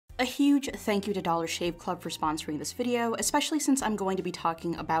A huge thank you to Dollar Shave Club for sponsoring this video, especially since I'm going to be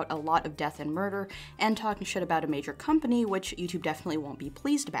talking about a lot of death and murder, and talking shit about a major company, which YouTube definitely won't be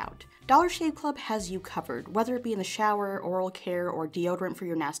pleased about. Dollar Shave Club has you covered, whether it be in the shower, oral care, or deodorant for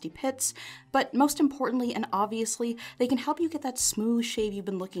your nasty pits, but most importantly and obviously, they can help you get that smooth shave you've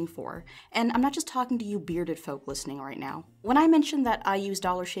been looking for. And I'm not just talking to you bearded folk listening right now. When I mention that I use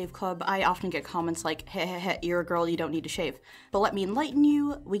Dollar Shave Club, I often get comments like, heh, you're a girl, you don't need to shave. But let me enlighten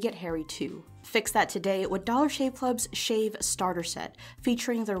you, we get hairy too. Fix that today with Dollar Shave Club's Shave Starter Set,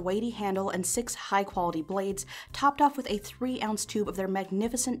 featuring their weighty handle and 6 high-quality blades, topped off with a 3-ounce tube of their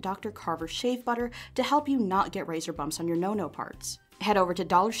magnificent Dr. Carver shave butter to help you not get razor bumps on your no-no parts. Head over to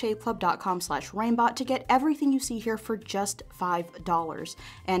dollarshaveclub.com/reignbot to get everything you see here for just $5.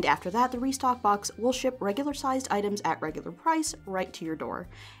 And after that, the restock box will ship regular-sized items at regular price right to your door.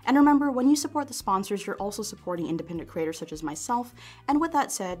 And remember, when you support the sponsors, you're also supporting independent creators such as myself. And with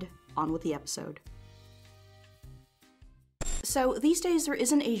that said, on with the episode. So these days there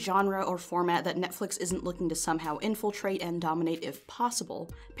isn't a genre or format that Netflix isn't looking to somehow infiltrate and dominate if possible.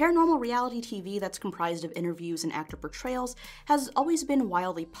 Paranormal reality TV that's comprised of interviews and actor portrayals has always been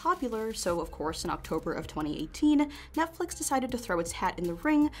wildly popular, so of course in October of 2018, Netflix decided to throw its hat in the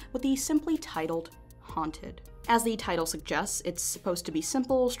ring with the simply titled Haunted. As the title suggests, it's supposed to be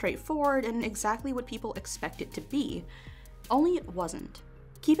simple, straightforward, and exactly what people expect it to be. Only it wasn't.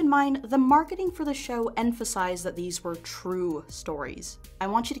 Keep in mind, the marketing for the show emphasized that these were true stories. I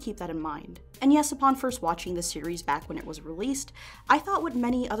want you to keep that in mind. And yes, upon first watching the series back when it was released, I thought what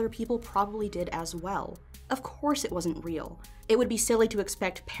many other people probably did as well. Of course it wasn't real. It would be silly to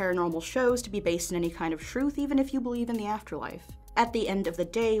expect paranormal shows to be based in any kind of truth, even if you believe in the afterlife. At the end of the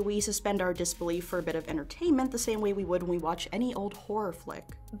day, we suspend our disbelief for a bit of entertainment the same way we would when we watch any old horror flick.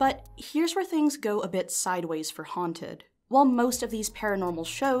 But here's where things go a bit sideways for Haunted. While most of these paranormal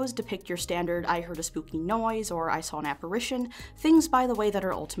shows depict your standard I heard a spooky noise or I saw an apparition, things by the way that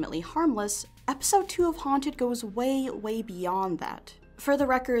are ultimately harmless, episode 2 of Haunted goes way beyond that. For the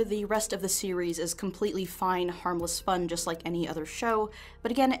record, the rest of the series is completely fine, harmless fun just like any other show,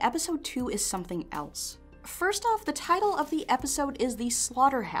 but again, episode 2 is something else. First off, the title of the episode is The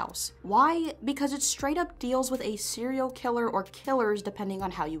Slaughterhouse. Why? Because it straight up deals with a serial killer or killers depending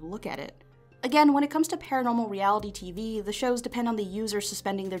on how you look at it. Again, when it comes to paranormal reality TV, the shows depend on the user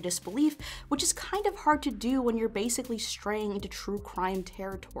suspending their disbelief, which is kind of hard to do when you're basically straying into true crime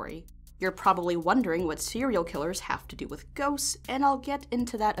territory. You're probably wondering what serial killers have to do with ghosts, and I'll get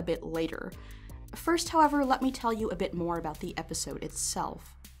into that a bit later. First, however, let me tell you a bit more about the episode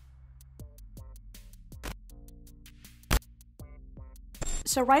itself.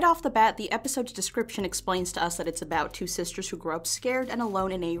 So right off the bat, the episode's description explains to us that it's about 2 sisters who grow up scared and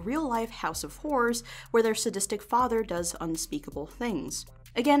alone in a real-life house of horrors where their sadistic father does unspeakable things.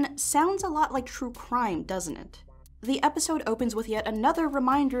 Again, sounds a lot like true crime, doesn't it? The episode opens with yet another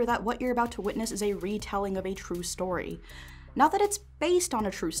reminder that what you're about to witness is a retelling of a true story. Not that it's based on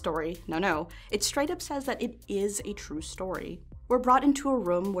a true story, no, it straight up says that it is a true story. We're brought into a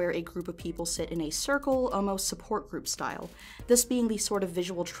room where a group of people sit in a circle, almost support group style, this being the sort of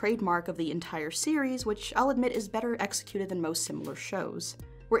visual trademark of the entire series, which I'll admit is better executed than most similar shows.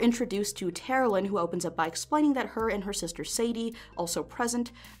 We're introduced to Terralyn, who opens up by explaining that her and her sister Sadie, also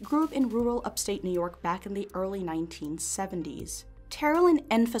present, grew up in rural upstate New York back in the early 1970s. Terralyn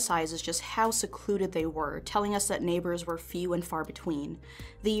emphasizes just how secluded they were, telling us that neighbors were few and far between.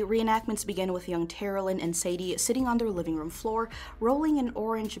 The reenactments begin with young Terralyn and Sadie sitting on their living room floor, rolling an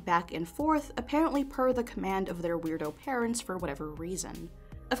orange back and forth, apparently per the command of their weirdo parents for whatever reason.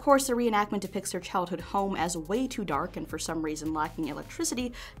 Of course, the reenactment depicts their childhood home as way too dark and for some reason lacking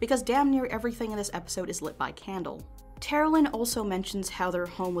electricity, because damn near everything in this episode is lit by candle. Terralyn also mentions how their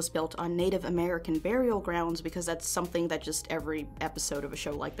home was built on Native American burial grounds because that's something that just every episode of a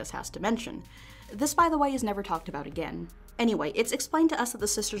show like this has to mention. This, by the way, is never talked about again. Anyway, it's explained to us that the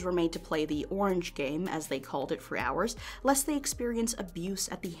sisters were made to play the orange game, as they called it, for hours, lest they experience abuse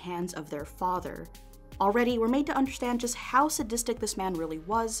at the hands of their father. Already, we're made to understand just how sadistic this man really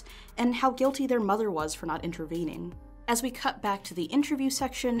was, and how guilty their mother was for not intervening. As we cut back to the interview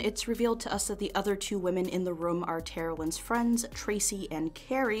section, it's revealed to us that the other 2 women in the room are Terralyn's friends, Tracy and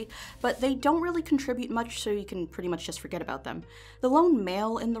Carrie, but they don't really contribute much, so you can pretty much just forget about them. The lone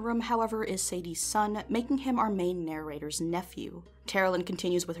male in the room, however, is Sadie's son, making him our main narrator's nephew. Terralyn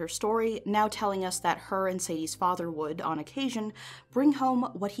continues with her story, now telling us that her and Sadie's father would, on occasion, bring home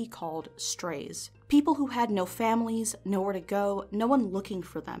what he called strays. People who had no families, nowhere to go, no one looking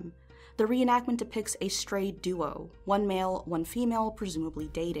for them. The reenactment depicts a stray duo, 1 male, 1 female, presumably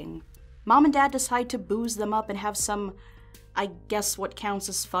dating. Mom and Dad decide to booze them up and have some I guess what counts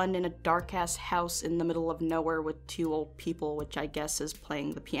as fun in a dark-ass house in the middle of nowhere with two old people, which I guess is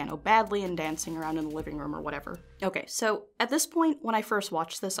playing the piano badly and dancing around in the living room or whatever. Okay, so at this point, when I first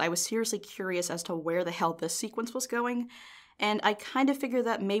watched this, I was seriously curious as to where the hell this sequence was going, and I kind of figured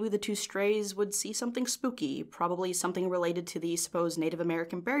that maybe the two strays would see something spooky, probably something related to the supposed Native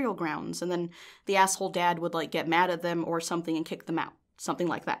American burial grounds, and then the asshole dad would like get mad at them or something and kick them out. Something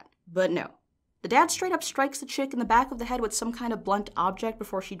like that. But no. The dad straight up strikes the chick in the back of the head with some kind of blunt object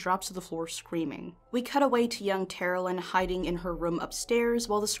before she drops to the floor screaming. We cut away to young Terrelyn hiding in her room upstairs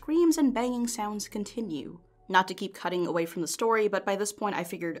while the screams and banging sounds continue. Not to keep cutting away from the story, but by this point I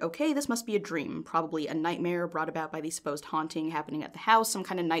figured, okay, this must be a dream, probably a nightmare brought about by the supposed haunting happening at the house, some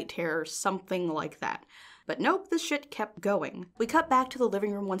kind of night terror, something like that. But nope, this shit kept going. We cut back to the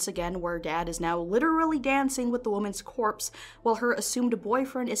living room once again, where Dad is now literally dancing with the woman's corpse, while her assumed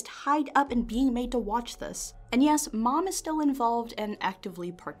boyfriend is tied up and being made to watch this. And yes, Mom is still involved and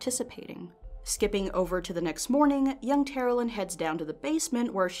actively participating. Skipping over to the next morning, young Terrelyn heads down to the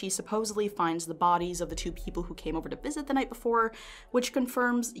basement where she supposedly finds the bodies of the two people who came over to visit the night before, which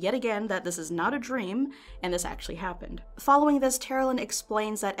confirms yet again that this is not a dream, and this actually happened. Following this, Terrelyn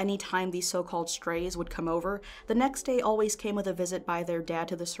explains that any time these so-called strays would come over, the next day always came with a visit by their dad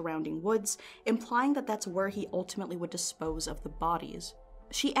to the surrounding woods, implying that that's where he ultimately would dispose of the bodies.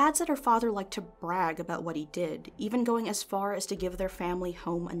 She adds that her father liked to brag about what he did, even going as far as to give their family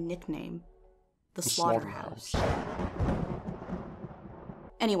home a nickname. The Slaughterhouse.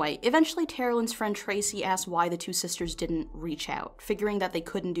 Anyway, eventually Terrelyn's friend Tracy asks why the two sisters didn't reach out, figuring that they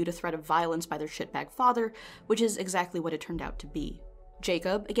couldn't due to threat of violence by their shitbag father, which is exactly what it turned out to be.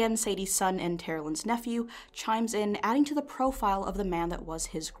 Jacob, again Sadie's son and Terrelyn's nephew, chimes in, adding to the profile of the man that was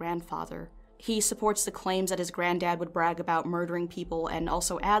his grandfather. He supports the claims that his granddad would brag about murdering people and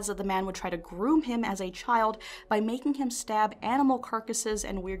also adds that the man would try to groom him as a child by making him stab animal carcasses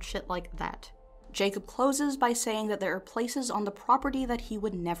and weird shit like that. Jacob closes by saying that there are places on the property that he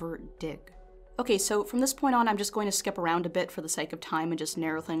would never dig. Okay, so from this point on, I'm just going to skip around a bit for the sake of time and just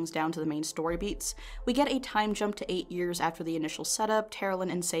narrow things down to the main story beats. We get a time jump to 8 years after the initial setup. Terrelyn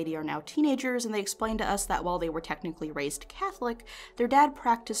and Sadie are now teenagers, and they explain to us that while they were technically raised Catholic, their dad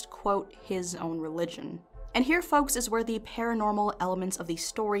practiced, quote, his own religion. And here, folks, is where the paranormal elements of the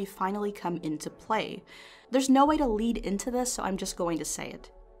story finally come into play. There's no way to lead into this, so I'm just going to say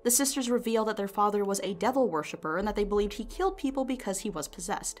it. The sisters reveal that their father was a devil worshipper and that they believed he killed people because he was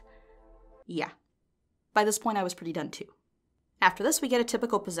possessed. Yeah. By this point, I was pretty done too. After this, we get a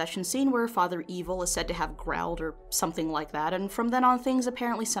typical possession scene where Father Evil is said to have growled or something like that, and from then on things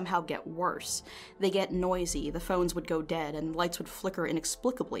apparently somehow get worse. They get noisy, the phones would go dead, and lights would flicker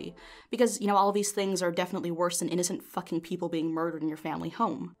inexplicably. Because, you know, all these things are definitely worse than innocent fucking people being murdered in your family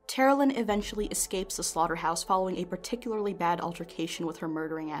home. Terrelyn eventually escapes the slaughterhouse following a particularly bad altercation with her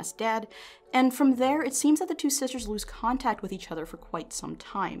murdering-ass dad, and from there, it seems that the two sisters lose contact with each other for quite some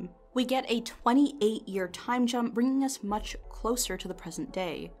time. We get a 28-year time jump, bringing us much closer to the present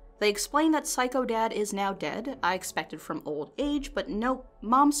day. They explain that Psycho Dad is now dead. I expected from old age, but nope,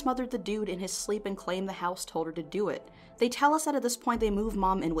 Mom smothered the dude in his sleep and claimed the house told her to do it. They tell us that at this point they move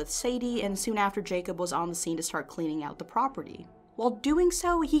Mom in with Sadie, and soon after Jacob was on the scene to start cleaning out the property. While doing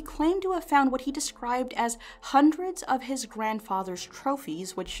so, he claimed to have found what he described as hundreds of his grandfather's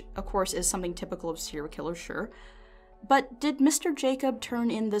trophies, which of course is something typical of serial killers, sure. But did Mr. Jacob turn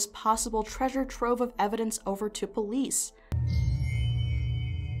in this possible treasure trove of evidence over to police?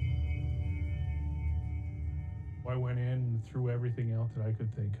 I went in and threw everything out that I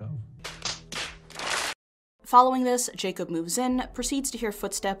could think of. Following this, Jacob moves in, proceeds to hear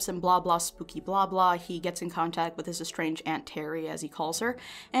footsteps and blah blah spooky blah blah. He gets in contact with his estranged Aunt Terry, as he calls her,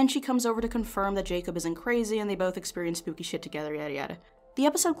 and she comes over to confirm that Jacob isn't crazy and they both experience spooky shit together, yada yada. The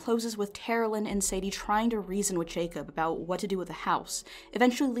episode closes with Terrelyn and Sadie trying to reason with Jacob about what to do with the house,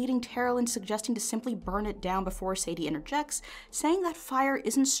 eventually leading Terrelyn suggesting to simply burn it down before Sadie interjects, saying that fire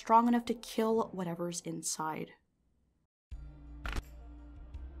isn't strong enough to kill whatever's inside.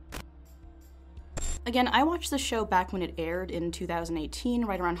 Again, I watched the show back when it aired in 2018,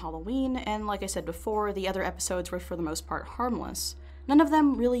 right around Halloween, and like I said before, the other episodes were for the most part harmless. None of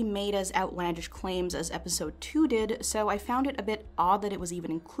them really made as outlandish claims as episode 2 did, so I found it a bit odd that it was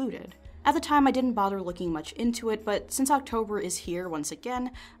even included. At the time, I didn't bother looking much into it, but since October is here once again,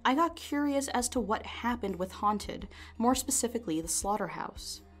 I got curious as to what happened with Haunted, more specifically the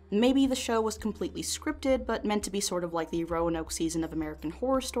Slaughterhouse. Maybe the show was completely scripted, but meant to be sort of like the Roanoke season of American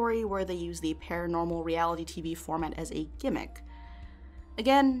Horror Story, where they use the paranormal reality TV format as a gimmick.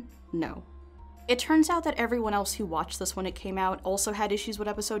 Again, no. It turns out that everyone else who watched this when it came out also had issues with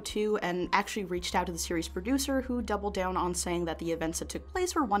episode 2 and actually reached out to the series producer, who doubled down on saying that the events that took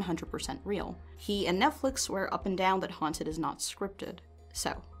place were 100% real. He and Netflix were up and down that Haunted is not scripted.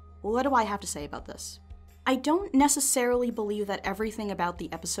 So, what do I have to say about this? I don't necessarily believe that everything about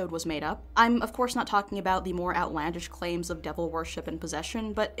the episode was made up. I'm of course not talking about the more outlandish claims of devil worship and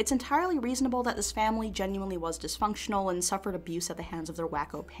possession, but it's entirely reasonable that this family genuinely was dysfunctional and suffered abuse at the hands of their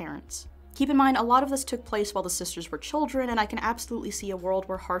wacko parents. Keep in mind, a lot of this took place while the sisters were children, and I can absolutely see a world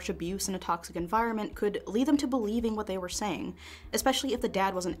where harsh abuse in a toxic environment could lead them to believing what they were saying, especially if the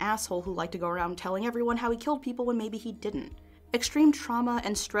dad was an asshole who liked to go around telling everyone how he killed people when maybe he didn't. Extreme trauma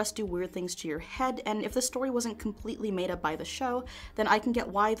and stress do weird things to your head, and if the story wasn't completely made up by the show, then I can get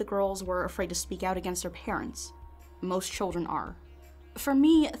why the girls were afraid to speak out against their parents. Most children are. For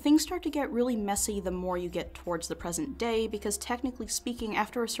me, things start to get really messy the more you get towards the present day, because technically speaking,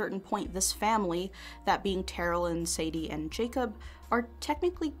 after a certain point, this family, that being Terrell, Sadie, and Jacob, are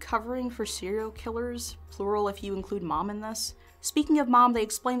technically covering for serial killers, plural if you include Mom in this. Speaking of Mom, they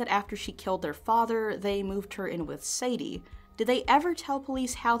explain that after she killed their father, they moved her in with Sadie. Did they ever tell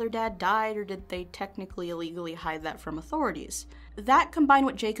police how their dad died, or did they technically illegally hide that from authorities? That, combined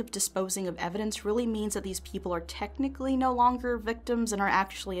with Jacob's disposing of evidence, really means that these people are technically no longer victims and are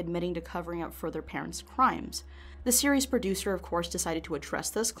actually admitting to covering up for their parents' crimes. The series producer, of course, decided to address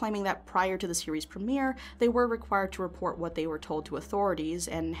this, claiming that prior to the series premiere, they were required to report what they were told to authorities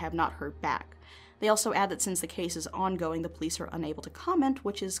and have not heard back. They also add that since the case is ongoing, the police are unable to comment,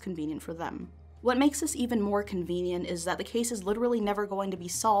 which is convenient for them. What makes this even more convenient is that the case is literally never going to be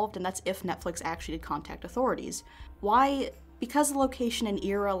solved, and that's if Netflix actually did contact authorities. Why? Because of the location and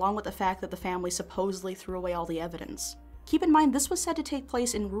era, along with the fact that the family supposedly threw away all the evidence. Keep in mind, this was said to take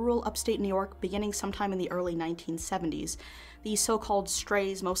place in rural upstate New York beginning sometime in the early 1970s, the so-called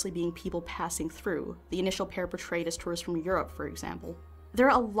strays mostly being people passing through, the initial pair portrayed as tourists from Europe, for example. There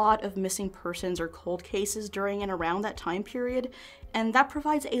are a lot of missing persons or cold cases during and around that time period, and that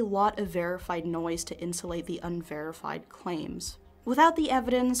provides a lot of verified noise to insulate the unverified claims. Without the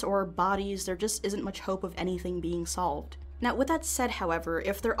evidence or bodies, there just isn't much hope of anything being solved. Now, with that said, however,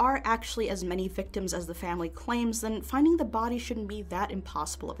 if there are actually as many victims as the family claims, then finding the body shouldn't be that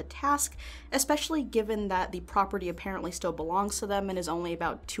impossible of a task, especially given that the property apparently still belongs to them and is only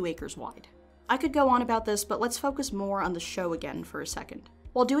about 2 acres wide. I could go on about this, but let's focus more on the show again for a second.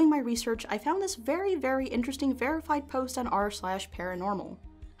 While doing my research, I found this very interesting verified post on r/paranormal.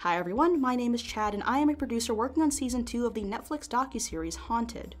 Hi everyone, my name is Chad and I am a producer working on season 2 of the Netflix docuseries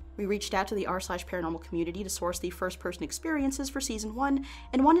Haunted. We reached out to the r/paranormal community to source the first-person experiences for season 1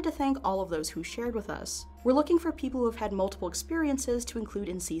 and wanted to thank all of those who shared with us. We're looking for people who have had multiple experiences to include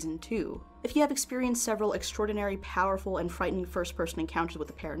in season 2. If you have experienced several extraordinary, powerful, and frightening first-person encounters with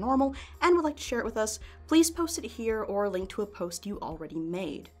the paranormal and would like to share it with us, please post it here or link to a post you already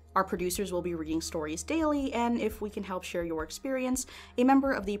made. Our producers will be reading stories daily, and if we can help share your experience, a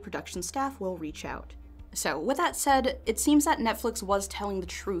member of the production staff will reach out. So, with that said, it seems that Netflix was telling the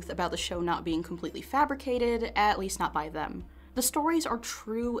truth about the show not being completely fabricated, at least not by them. The stories are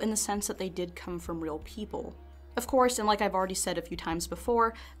true in the sense that they did come from real people. Of course, and like I've already said a few times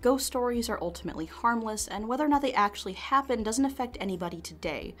before, ghost stories are ultimately harmless, and whether or not they actually happen doesn't affect anybody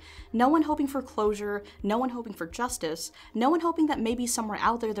today. No one hoping for closure, no one hoping for justice, no one hoping that maybe somewhere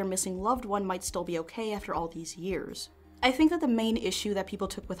out there their missing loved one might still be okay after all these years. I think that the main issue that people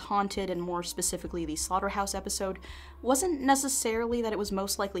took with Haunted, and more specifically the Slaughterhouse episode, wasn't necessarily that it was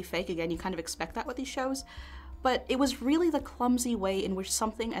most likely fake. Again, you kind of expect that with these shows. But it was really the clumsy way in which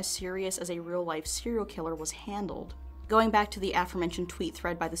something as serious as a real-life serial killer was handled. Going back to the aforementioned tweet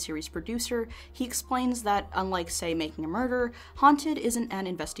thread by the series producer, he explains that, unlike, say, Making a Murder, Haunted isn't an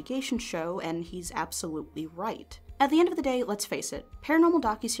investigation show, and he's absolutely right. At the end of the day, let's face it, paranormal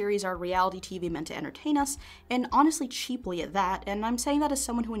docuseries are reality TV meant to entertain us, and honestly cheaply at that, and I'm saying that as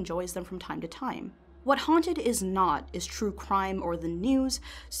someone who enjoys them from time to time. What Haunted is not is true crime or the news,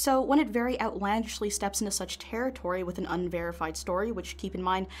 so when it very outlandishly steps into such territory with an unverified story, which, keep in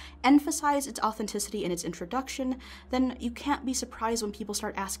mind, emphasize its authenticity in its introduction, then you can't be surprised when people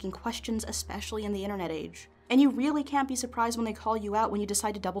start asking questions, especially in the internet age. And you really can't be surprised when they call you out when you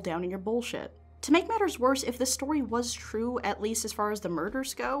decide to double down on your bullshit. To make matters worse, if this story was true, at least as far as the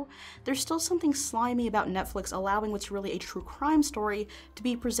murders go, there's still something slimy about Netflix allowing what's really a true crime story to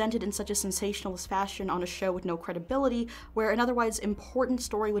be presented in such a sensationalist fashion on a show with no credibility, where an otherwise important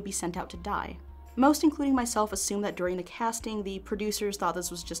story would be sent out to die. Most, including myself, assumed that during the casting, the producers thought this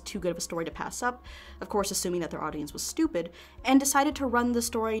was just too good of a story to pass up, of course assuming that their audience was stupid, and decided to run the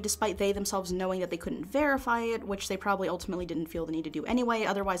story despite they themselves knowing that they couldn't verify it, which they probably ultimately didn't feel the need to do anyway,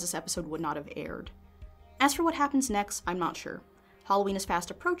 otherwise this episode would not have aired. As for what happens next, I'm not sure. Halloween is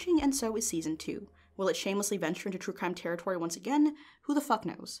fast approaching, and so is Season 2. Will it shamelessly venture into true crime territory once again? Who the fuck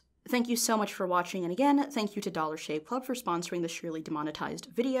knows? Thank you so much for watching, and again, thank you to Dollar Shave Club for sponsoring this surely demonetized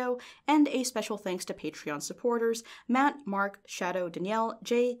video, and a special thanks to Patreon supporters Matt, Mark, Shadow, Danielle,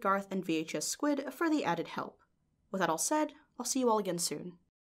 Jay, Garth, and VHS Squid for the added help. With that all said, I'll see you all again soon.